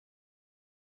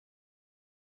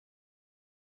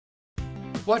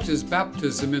What is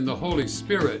baptism in the Holy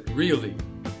Spirit, really?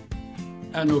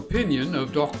 An opinion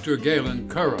of Dr. Galen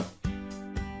Currah.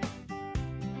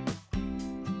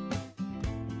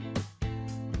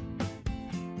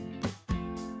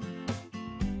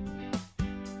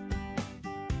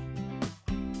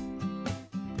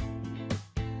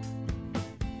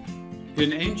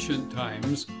 In ancient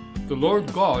times, the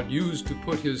Lord God used to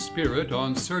put His Spirit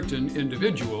on certain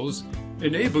individuals,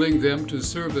 enabling them to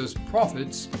serve as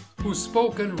prophets who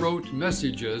spoke and wrote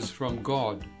messages from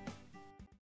God.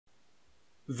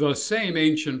 The same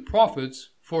ancient prophets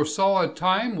foresaw a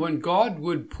time when God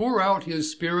would pour out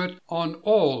His Spirit on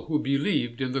all who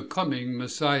believed in the coming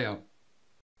Messiah.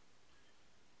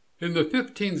 In the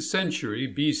 15th century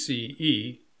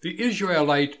BCE, the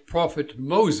Israelite prophet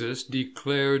Moses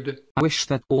declared, "I wish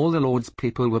that all the Lord's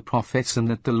people were prophets and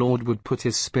that the Lord would put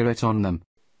His Spirit on them."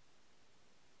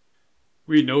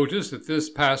 We notice that this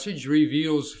passage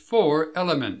reveals 4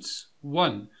 elements.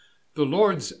 1. The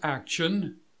Lord's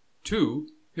action. 2.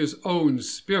 His own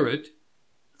Spirit.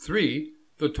 3.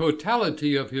 The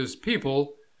totality of His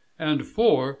people. And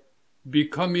 4.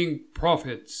 Becoming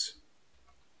prophets.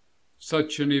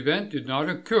 Such an event did not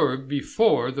occur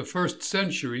before the 1st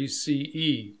century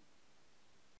CE.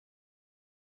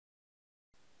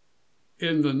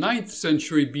 In the 9th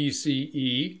century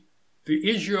BCE, the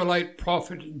Israelite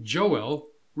prophet Joel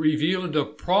revealed a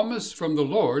promise from the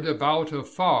Lord about a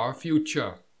far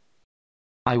future.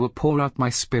 "I will pour out my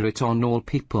Spirit on all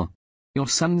people. Your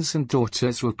sons and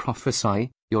daughters will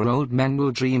prophesy, your old men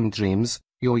will dream dreams,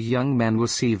 your young men will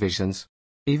see visions.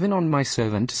 Even on my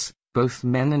servants, both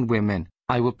men and women,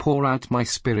 I will pour out my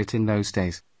Spirit in those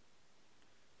days."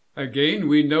 Again,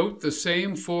 we note the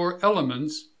same 4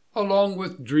 elements, along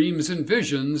with dreams and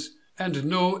visions, and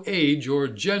no age or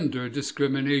gender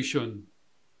discrimination.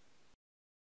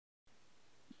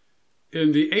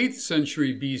 In the 8th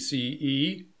century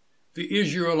BCE, the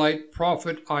Israelite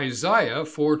prophet Isaiah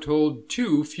foretold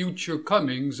 2 future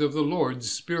comings of the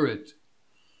Lord's Spirit.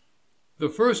 The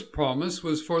first promise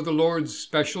was for the Lord's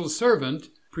special servant,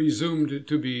 presumed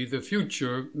to be the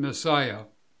future Messiah.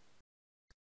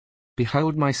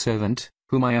 "Behold my servant,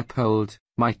 whom I uphold,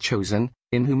 my chosen,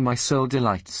 in whom my soul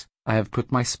delights. I have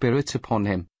put my Spirit upon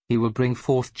him, he will bring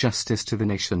forth justice to the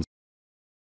nations."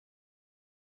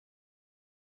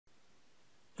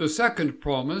 The second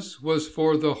promise was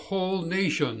for the whole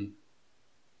nation.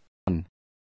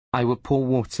 "I will pour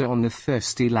water on the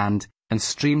thirsty land, and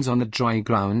streams on the dry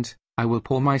ground. I will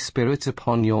pour my Spirit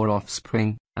upon your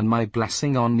offspring, and my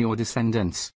blessing on your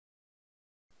descendants."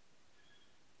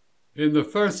 In the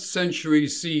 1st century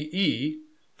CE,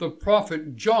 the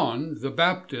prophet John the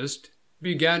Baptist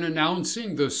began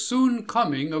announcing the soon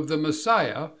coming of the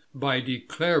Messiah by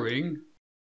declaring,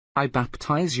 "I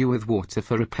baptize you with water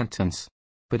for repentance.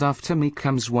 But after me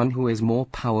comes one who is more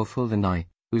powerful than I,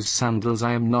 whose sandals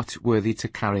I am not worthy to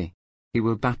carry. He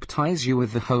will baptize you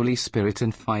with the Holy Spirit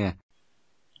and fire."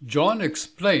 John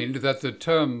explained that the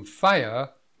term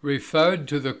fire referred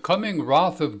to the coming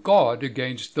wrath of God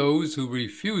against those who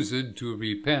refused to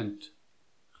repent.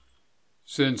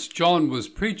 Since John was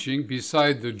preaching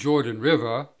beside the Jordan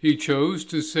River, he chose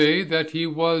to say that he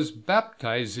was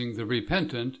baptizing the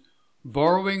repentant,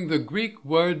 borrowing the Greek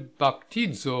word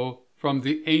baptizo from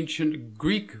the ancient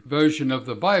Greek version of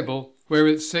the Bible, where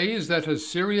it says that a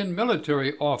Syrian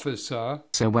military officer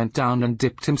went down and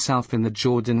dipped himself in the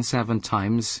Jordan 7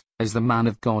 times, as the man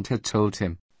of God had told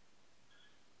him.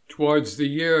 Towards the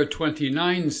year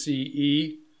 29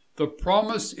 CE, the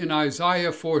promise in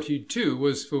Isaiah 42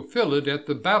 was fulfilled at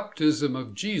the baptism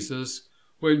of Jesus,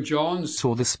 when John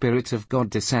saw the Spirit of God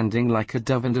descending like a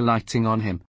dove and alighting on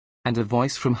him. And a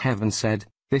voice from heaven said,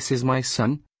 "This is my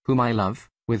Son, whom I love,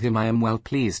 with him I am well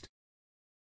pleased."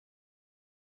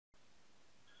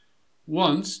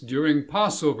 Once, during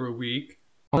Passover week,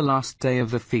 on the last day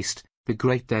of the feast, the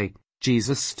great day,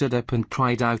 Jesus stood up and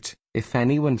cried out, "If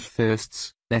anyone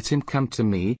thirsts, let him come to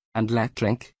me, and let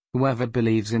drink, whoever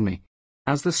believes in me.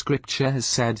 As the scripture has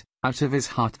said, out of his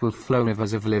heart will flow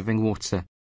rivers of living water."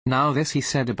 Now this he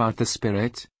said about the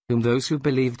Spirit, whom those who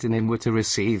believed in him were to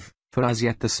receive, for as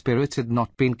yet the Spirit had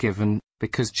not been given,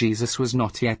 because Jesus was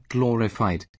not yet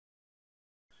glorified.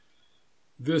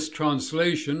 This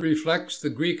translation reflects the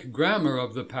Greek grammar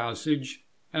of the passage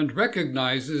and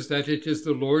recognizes that it is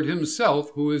the Lord Himself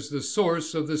who is the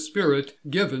source of the Spirit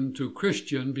given to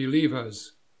Christian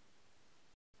believers.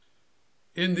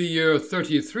 In the year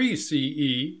 33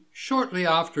 CE, shortly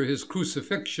after His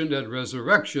crucifixion and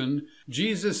resurrection,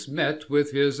 Jesus met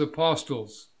with His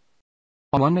apostles.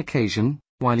 On one occasion,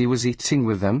 while He was eating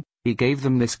with them, He gave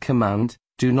them this command,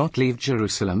 "Do not leave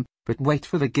Jerusalem, but wait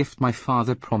for the gift my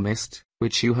Father promised,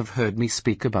 which you have heard me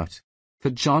speak about. For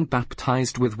John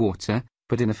baptized with water,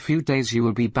 but in a few days you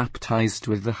will be baptized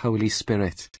with the Holy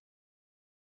Spirit.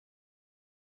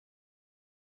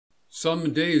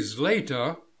 Some days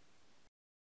later,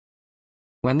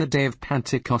 when the day of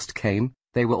Pentecost came,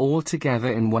 they were all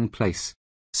together in one place.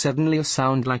 Suddenly a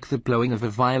sound like the blowing of a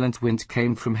violent wind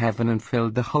came from heaven and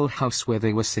filled the whole house where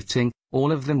they were sitting.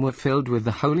 All of them were filled with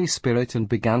the Holy Spirit and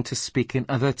began to speak in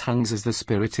other tongues as the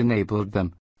Spirit enabled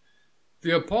them.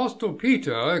 The Apostle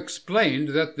Peter explained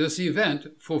that this event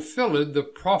fulfilled the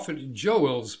prophet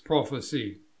Joel's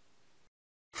prophecy.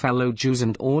 Fellow Jews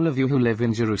and all of you who live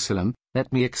in Jerusalem,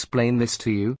 let me explain this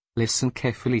to you. Listen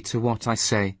carefully to what I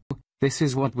say. This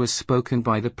is what was spoken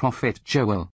by the prophet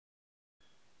Joel.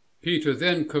 Peter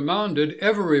then commanded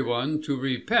everyone to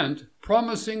repent,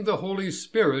 promising the Holy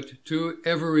Spirit to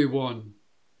everyone.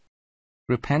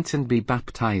 Repent and be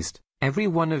baptized, every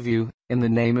one of you, in the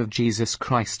name of Jesus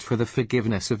Christ for the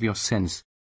forgiveness of your sins,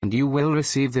 and you will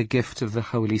receive the gift of the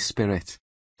Holy Spirit.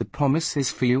 The promise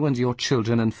is for you and your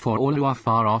children and for all who are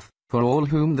far off, for all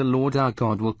whom the Lord our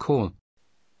God will call.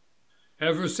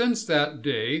 Ever since that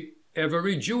day,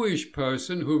 every Jewish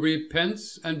person who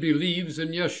repents and believes in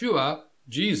Yeshua,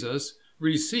 Jesus,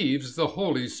 receives the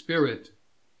Holy Spirit.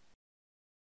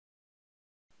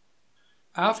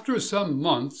 After some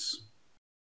months,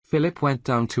 Philip went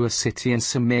down to a city in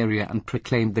Samaria and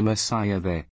proclaimed the Messiah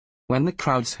there. When the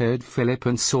crowds heard Philip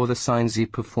and saw the signs he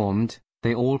performed,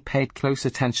 they all paid close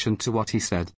attention to what he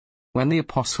said. When the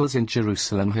apostles in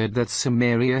Jerusalem heard that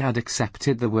Samaria had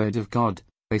accepted the word of God,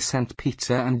 they sent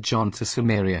Peter and John to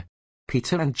Samaria.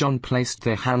 Peter and John placed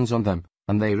their hands on them,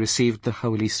 and they received the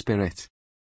Holy Spirit.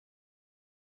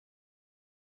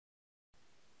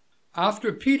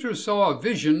 After Peter saw a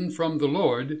vision from the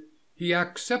Lord, he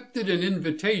accepted an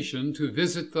invitation to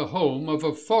visit the home of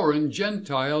a foreign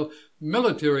Gentile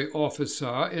military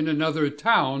officer in another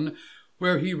town,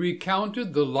 where he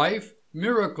recounted the life,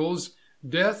 miracles,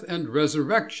 death, and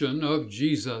resurrection of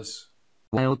Jesus.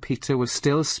 While Peter was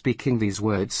still speaking these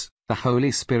words, the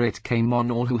Holy Spirit came on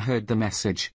all who heard the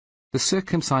message. The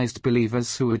circumcised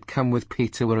believers who had come with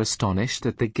Peter were astonished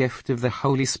that the gift of the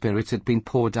Holy Spirit had been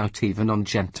poured out even on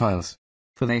Gentiles,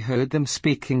 for they heard them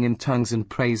speaking in tongues and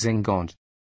praising God.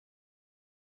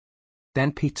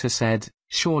 Then Peter said,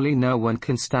 "Surely no one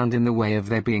can stand in the way of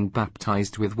their being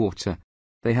baptized with water.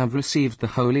 They have received the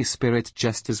Holy Spirit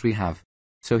just as we have."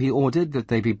 So he ordered that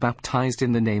they be baptized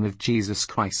in the name of Jesus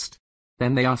Christ.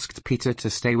 Then they asked Peter to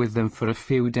stay with them for a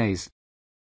few days.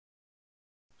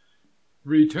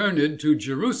 Returned to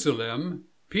Jerusalem,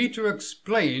 Peter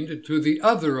explained to the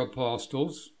other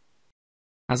apostles,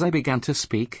 "As I began to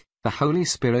speak, the Holy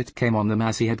Spirit came on them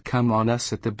as he had come on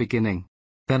us at the beginning.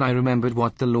 Then I remembered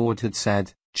what the Lord had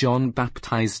said, 'John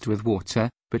baptized with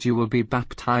water, but you will be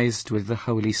baptized with the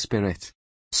Holy Spirit.'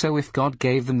 So if God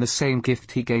gave them the same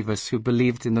gift he gave us who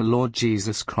believed in the Lord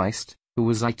Jesus Christ, who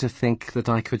was I to think that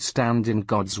I could stand in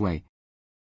God's way?"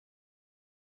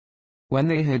 When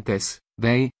they heard this,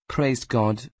 they praised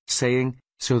God, saying,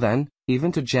 "So then,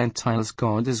 even to Gentiles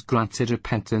God has granted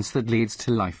repentance that leads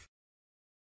to life."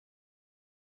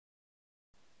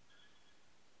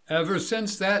 Ever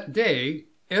since that day,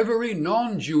 every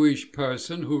non-Jewish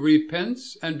person who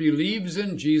repents and believes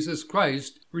in Jesus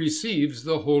Christ receives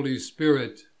the Holy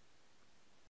Spirit.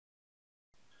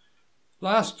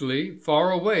 Lastly,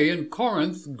 far away in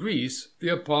Corinth, Greece, the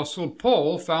Apostle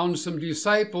Paul found some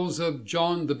disciples of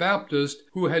John the Baptist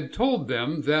who had told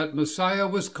them that Messiah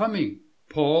was coming.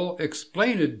 Paul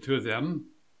explained to them,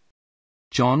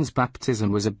 John's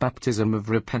baptism was a baptism of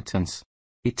repentance.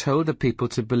 He told the people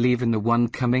to believe in the one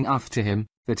coming after him,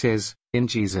 that is, in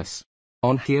Jesus.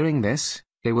 On hearing this,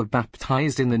 they were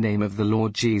baptized in the name of the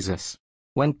Lord Jesus.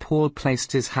 When Paul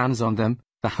placed his hands on them,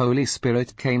 the Holy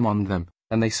Spirit came on them,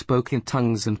 and they spoke in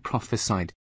tongues and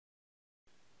prophesied.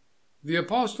 The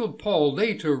Apostle Paul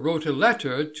later wrote a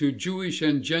letter to Jewish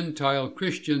and Gentile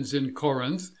Christians in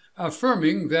Corinth,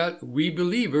 affirming that we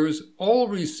believers all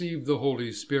receive the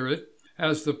Holy Spirit,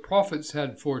 as the prophets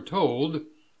had foretold,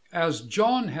 as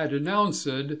John had announced,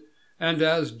 and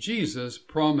as Jesus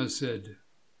promised.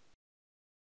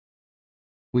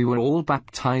 We were all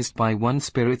baptized by one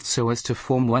Spirit so as to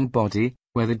form one body,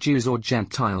 whether Jews or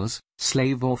Gentiles,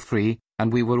 slave or free,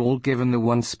 and we were all given the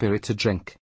one Spirit to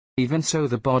drink. Even so,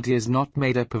 the body is not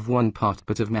made up of one part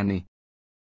but of many.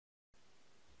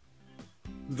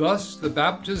 Thus, the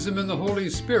baptism in the Holy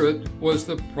Spirit was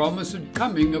the promised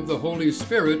coming of the Holy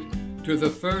Spirit to the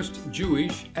first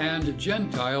Jewish and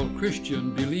Gentile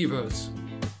Christian believers.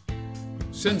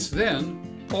 Since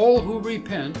then, All who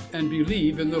repent and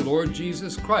believe in the Lord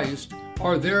Jesus Christ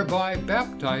are thereby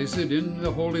baptized in the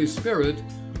Holy Spirit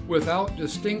without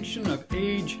distinction of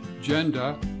age,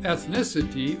 gender,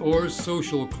 ethnicity, or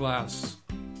social class.